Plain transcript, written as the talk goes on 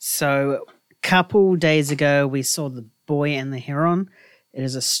So, a couple days ago, we saw The Boy and the Heron. It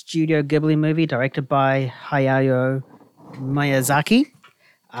is a Studio Ghibli movie directed by Hayao Miyazaki.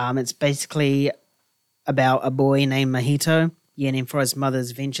 It's basically about a boy named Mahito yearning for his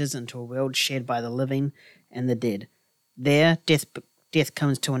mother's ventures into a world shared by the living and the dead. There, death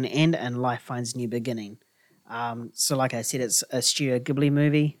comes to an end and life finds new beginning. So, like I said, it's a Studio Ghibli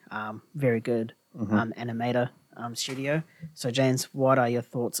movie. Very good animator studio. So, James, what are your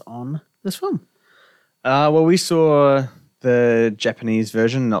thoughts on this film? Well, we saw the Japanese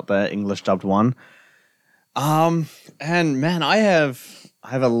version, not the English dubbed one. And man, I have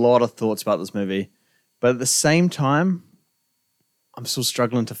a lot of thoughts about this movie, but at the same time, I'm still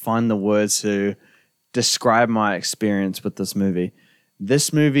struggling to find the words to describe my experience with this movie.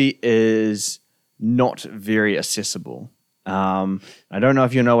 This movie is not very accessible. I don't know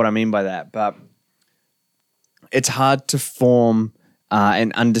if you know what I mean by that, but it's hard to form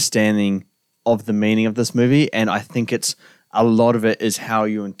an understanding of the meaning of this movie, and I think it's a lot of it is how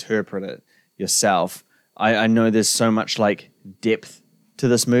you interpret it yourself. I know there's so much like depth to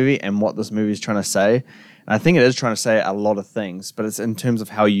this movie and what this movie is trying to say. And I think it is trying to say a lot of things, but it's in terms of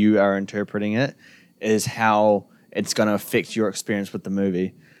how you are interpreting it is how it's going to affect your experience with the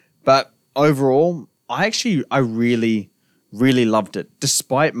movie. But overall, I really, really loved it.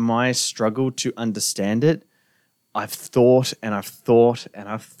 Despite my struggle to understand it, I've thought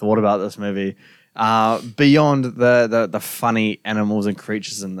about this movie beyond the funny animals and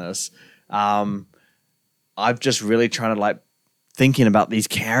creatures in this. I've just really tried to like thinking about these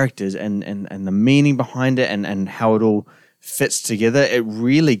characters and the meaning behind it and how it all fits together. It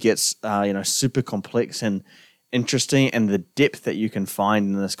really gets super complex and interesting, and the depth that you can find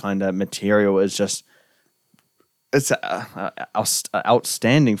in this kind of material is just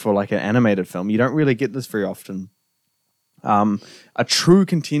outstanding for like an animated film. You don't really get this very often. A true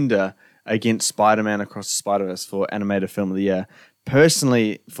contender against Spider-Man Across the Spider-Verse for animated film of the year.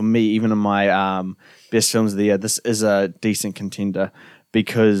 Personally, for me, even in my best films of the year, this is a decent contender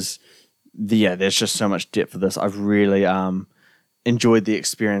because there's just so much depth for this. I've really enjoyed the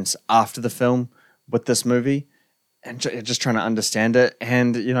experience after the film with this movie and just trying to understand it.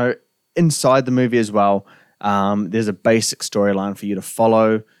 And, inside the movie as well, there's a basic storyline for you to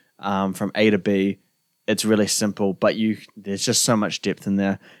follow from A to B. It's really simple, but there's just so much depth in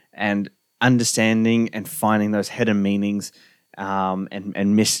there, and understanding and finding those hidden meanings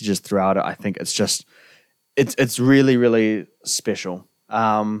and messages throughout it. I think it's really, really special.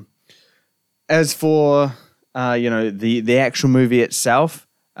 As for the actual movie itself,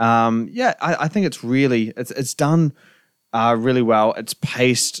 I think it's done really well. It's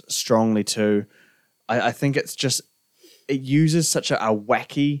paced strongly too. I think it uses such a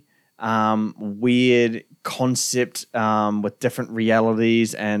wacky, weird concept with different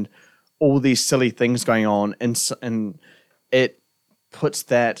realities and all these silly things going on, and it puts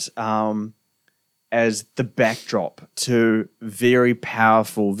that as the backdrop to very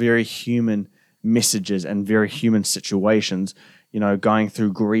powerful, very human messages and very human situations. Going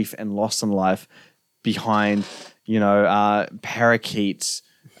through grief and loss in life, behind parakeets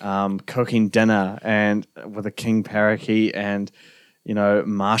cooking dinner and with a king parakeet and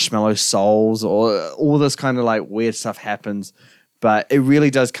marshmallow souls, or all this kind of like weird stuff happens, but it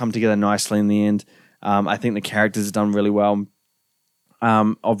really does come together nicely in the end. I think the characters are done really well.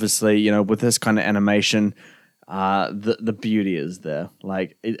 Obviously, with this kind of animation, the beauty is there.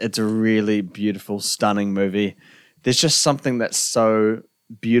 Like it's a really beautiful, stunning movie. There's just something that's so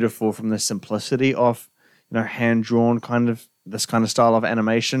beautiful from the simplicity of hand drawn this kind of style of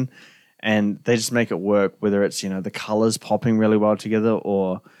animation. And they just make it work, whether it's, the colors popping really well together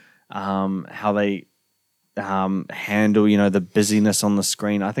or how they handle, the busyness on the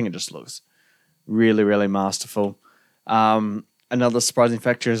screen. I think it just looks really, really masterful. Another surprising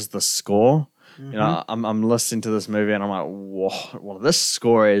factor is the score. Mm-hmm. I'm listening to this movie and I'm like, whoa, well, this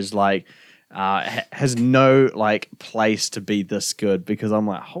score is like, has no like place to be this good, because I'm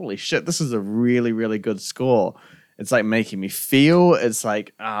like, holy shit, this is a really, really good score. It's like making me feel. It's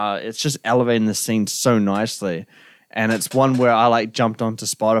like it's just elevating the scene so nicely, and it's one where I like jumped onto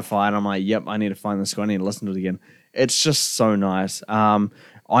Spotify and I'm like, yep, I need to find this score. I need to listen to it again. It's just so nice. I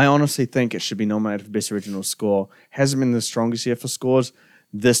honestly think it should be nominated for Best Original Score. Hasn't been the strongest year for scores.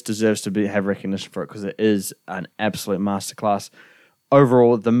 This deserves to have recognition for it because it is an absolute masterclass.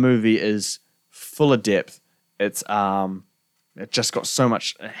 Overall, the movie is full of depth. It's it just got so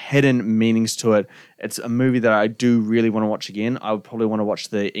much hidden meanings to it. It's a movie that I do really want to watch again. I would probably want to watch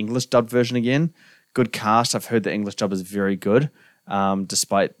the English dubbed version again. Good cast. I've heard the English dub is very good.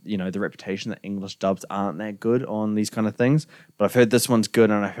 despite the reputation that English dubs aren't that good on these kind of things. But I've heard this one's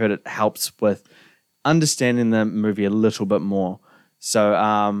good, and I've heard it helps with understanding the movie a little bit more. So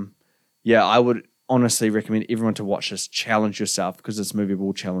I would honestly recommend everyone to watch this. Challenge yourself, because this movie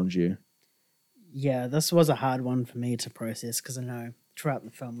will challenge you. Yeah, this was a hard one for me to process because I know throughout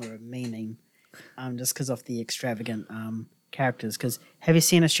the film we were memeing just because of the extravagant characters. Because have you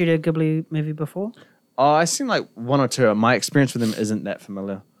seen a Studio Ghibli movie before? Oh, I've seen like one or two. My experience with them isn't that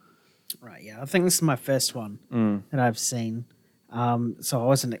familiar. Right, yeah. I think this is my first one that I've seen. So I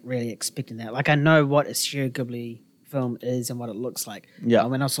wasn't really expecting that. Like, I know what a Studio Ghibli film is and what it looks like. Yeah.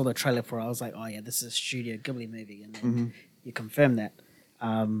 When I saw the trailer for it, I was like, oh, yeah, this is a Studio Ghibli movie. And then you confirmed that.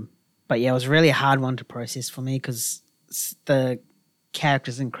 But yeah, it was really a hard one to process for me because the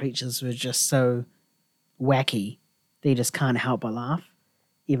characters and creatures were just so wacky that you just can't help but laugh,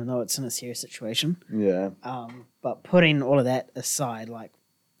 even though it's in a serious situation. Yeah. But putting all of that aside, like,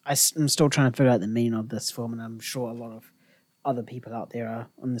 I'm still trying to figure out the meaning of this film, and I'm sure a lot of other people out there are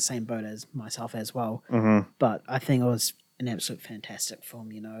on the same boat as myself as well. Mm-hmm. But I think it was an absolute fantastic film.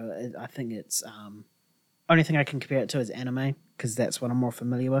 I think it's only thing I can compare it to is anime because that's what I'm more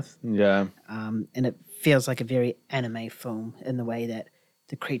familiar with. Yeah. And it feels like a very anime film in the way that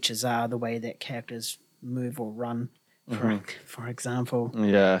the creatures are, the way that characters move or run, for example.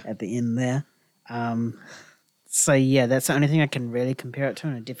 Yeah. At the end there. So yeah, that's the only thing I can really compare it to,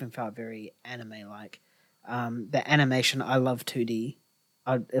 and it definitely felt very anime-like. The animation, I love 2D.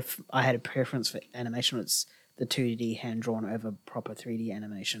 If I had a preference for animation, it's the 2D hand-drawn over proper 3D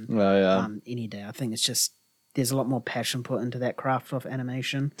animation. Oh, yeah. Any day. I think it's just, there's a lot more passion put into that craft of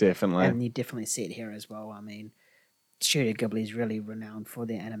animation. Definitely. And you definitely see it here as well. I mean, Studio Ghibli is really renowned for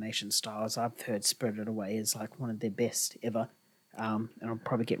their animation styles. I've heard Spirited Away is like one of their best ever. And I'll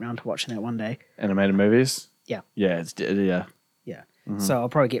probably get around to watching that one day. Animated movies? Yeah. Yeah, yeah. Yeah. Mm-hmm. So I'll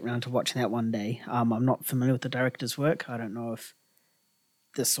probably get around to watching that one day. I'm not familiar with the director's work. I don't know if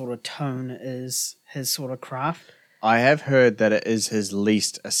this sort of tone is his sort of craft. I have heard that it is his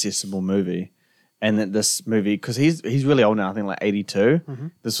least accessible movie, and that this movie, because he's really old now, I think like 82. Mm-hmm.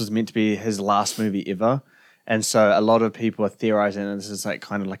 This was meant to be his last movie ever, and so a lot of people are theorizing that this is like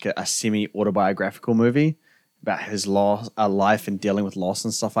kind of like a semi-autobiographical movie about his life and dealing with loss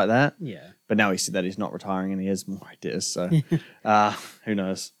and stuff like that. Yeah. But now he said that he's not retiring and he has more ideas, so who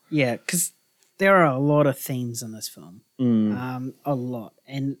knows? Yeah, because there are a lot of themes in this film. A lot.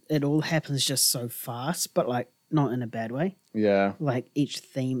 And it all happens just so fast, but like not in a bad way. Yeah. Like each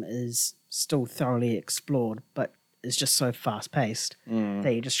theme is still thoroughly explored, but it's just so fast paced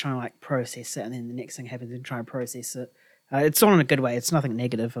that you're just trying to like process it, and then the next thing happens and try and process it. It's all in a good way. It's nothing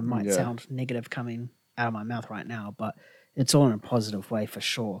negative. It might sound negative coming out of my mouth right now, but it's all in a positive way for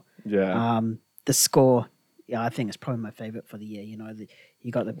sure. Yeah. The score, I think it's probably my favorite for the year.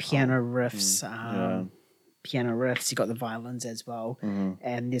 You got the piano riffs, you got the violins as well,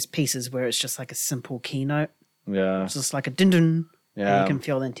 and there's pieces where it's just like a simple keynote. Yeah. It's just like a dun-dun, yeah. and you can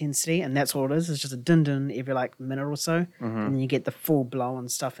feel the intensity, and that's all it is. It's just a dun-dun every like minute or so, and then you get the full blow and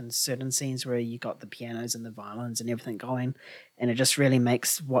stuff in certain scenes where you got the pianos and the violins and everything going, and it just really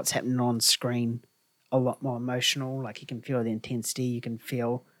makes what's happening on screen a lot more emotional. Like you can feel the intensity, you can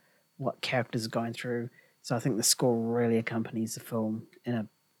feel what characters are going through. So I think the score really accompanies the film in an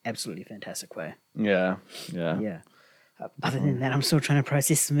absolutely fantastic way. Yeah. Other than that, I'm still trying to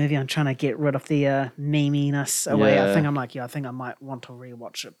process the movie. I'm trying to get rid of the meminess away. Yeah. I think I might want to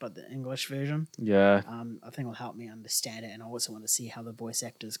rewatch it, but the English version. Yeah. I think it'll help me understand it, and I also want to see how the voice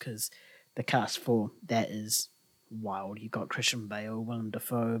actors, because the cast for that is wild. You got Christian Bale, Willem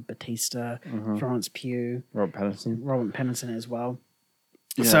Dafoe, Batista, Florence Pugh, Robert Pattinson as well.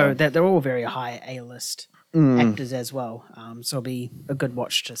 Yeah. So that they're all very high A-list actors as well. So it'll be a good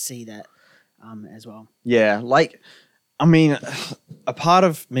watch to see that as well. Yeah, like, I mean, a part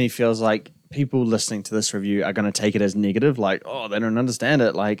of me feels like people listening to this review are going to take it as negative, like, oh, they don't understand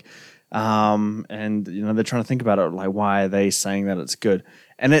it, like, and they're trying to think about it, like, why are they saying that it's good?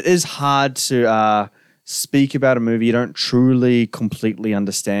 And it is hard to speak about a movie you don't truly completely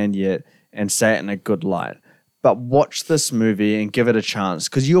understand yet and say it in a good light. But watch this movie and give it a chance,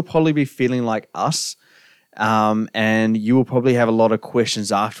 because you'll probably be feeling like us, and you will probably have a lot of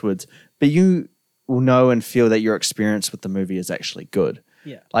questions afterwards, but you will know and feel that your experience with the movie is actually good.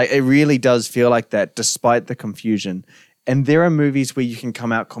 Yeah. Like, it really does feel like that despite the confusion. And there are movies where you can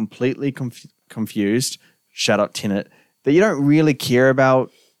come out completely confused, shout out Tenet, that you don't really care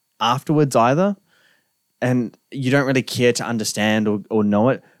about afterwards either. And you don't really care to understand or know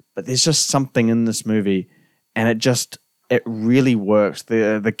it, but there's just something in this movie, and it really works.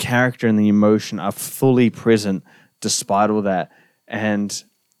 The character and the emotion are fully present despite all that. And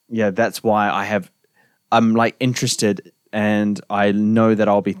yeah, that's why I'm like interested, and I know that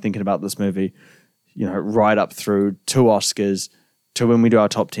I'll be thinking about this movie, right up through to Oscars, to when we do our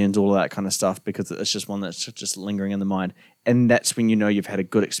top 10s, all of that kind of stuff, because it's just one that's just lingering in the mind. And that's when you've had a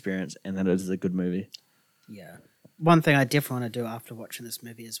good experience and that it is a good movie. Yeah. One thing I definitely want to do after watching this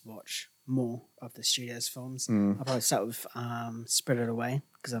movie is watch more of the studio's films. I'll probably start with Spirited Away,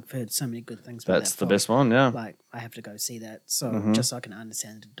 because I've heard so many good things about That's that the film. best one, yeah. Like, I have to go see that, so just so I can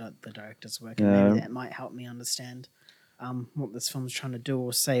understand the director's work, and Yeah. maybe that might help me understand what this film's trying to do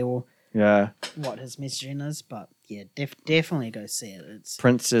or say, or what his messaging is. But yeah, definitely go see it. It's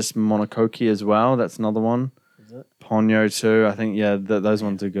Princess Mononoke as well. That's another one. Is it? Ponyo too. I think those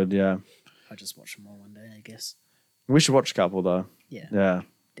ones are good. Yeah, I'll just watch them all one day, I guess. we should watch a couple though. Yeah,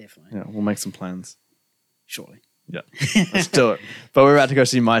 definitely. Yeah. We'll make some plans. Surely. Yeah, let's do it. But we're about to go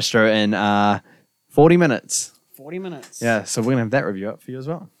see Maestro in 40 minutes. 40 minutes. Yeah, so we're gonna have that review up for you as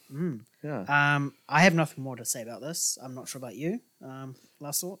well. Yeah. I have nothing more to say about this. I'm not sure about you.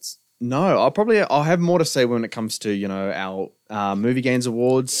 Last thoughts? No, I'll have more to say when it comes to our movie games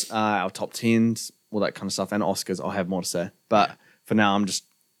awards, our top 10s, all that kind of stuff, and Oscars. I'll have more to say, but for now, I'm just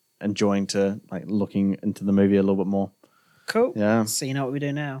enjoying to looking into the movie a little bit more. Cool. Yeah. So you know what we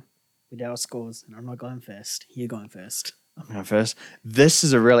do now? We do our scores, and I'm not going first. You're going first. I'm going first. This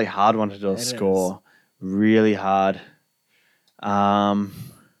is a really hard one to do a score. Really hard. We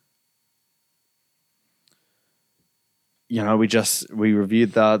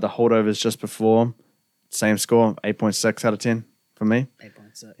reviewed the holdovers just before. Same score, 8.6 out of 10 for me.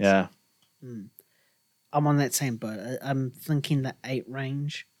 8.6. Yeah. I'm on that same boat. I'm thinking the 8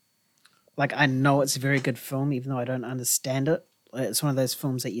 range. Like, I know it's a very good film, even though I don't understand it. It's one of those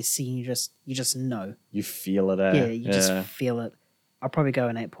films that you see and you just know. You feel it, eh? Yeah, you just feel it. I'll probably go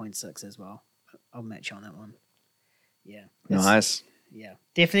an 8.6 as well. I'll match you on that one. Yeah. Nice. Yeah.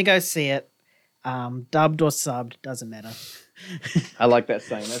 Definitely go see it. Dubbed or subbed, doesn't matter. I like that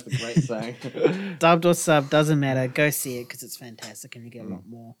saying. That's a great saying. Dubbed or subbed, doesn't matter. Go see it because it's fantastic and you get a lot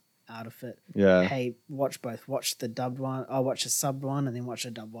more out of it. Yeah. Hey, watch both. Watch the dubbed one. I'll watch the subbed one and then watch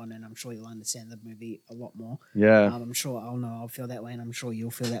the dubbed one, and I'm sure you'll understand the movie a lot more. Yeah. I'm sure I'll feel that way, and I'm sure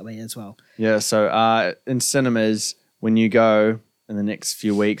you'll feel that way as well. Yeah. So in cinemas, when you go in the next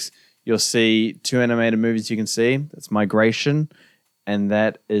few weeks, you'll see 2 animated movies you can see. That's Migration, and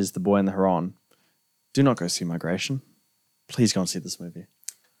that is The Boy and the Heron. Do not go see Migration. Please go and see this movie.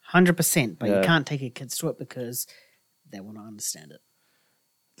 100%, but you can't take your kids to it because they will not understand it.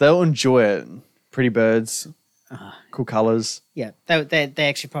 They'll enjoy it. Pretty birds, cool colors. Yeah, they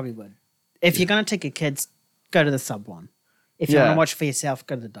actually probably would. If you're going to take your kids, go to the sub one. If you want to watch it for yourself,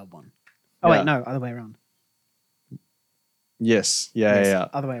 go to the dub one. Oh, wait, no, other way around. Yes. Yeah.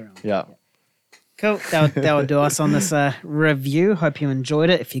 Other way around. Yeah. Cool. That will do us on this review. Hope you enjoyed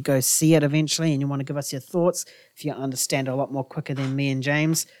it. If you go see it eventually and you want to give us your thoughts, if you understand a lot more quicker than me and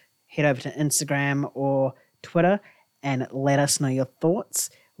James, head over to Instagram or Twitter and let us know your thoughts.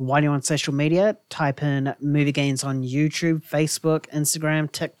 While you're on social media, type in Movie Games on YouTube, Facebook,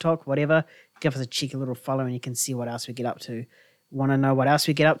 Instagram, TikTok, whatever. Give us a cheeky little follow and you can see what else we get up to. Want to know what else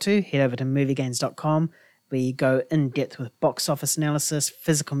we get up to? Head over to moviegames.com. We go in depth with box office analysis,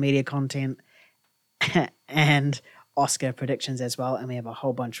 physical media content, and Oscar predictions as well. And we have a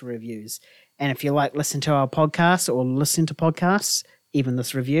whole bunch of reviews. And if you like listening to our podcast or listen to podcasts, even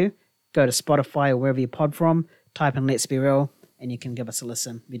this review, go to Spotify or wherever you pod from, type in Let's Be Real, and you can give us a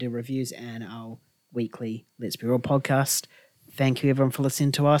listen. We do reviews and our weekly Let's Be Real podcast. Thank you, everyone, for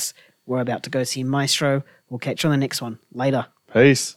listening to us. We're about to go see Maestro. We'll catch you on the next one. Later. Peace.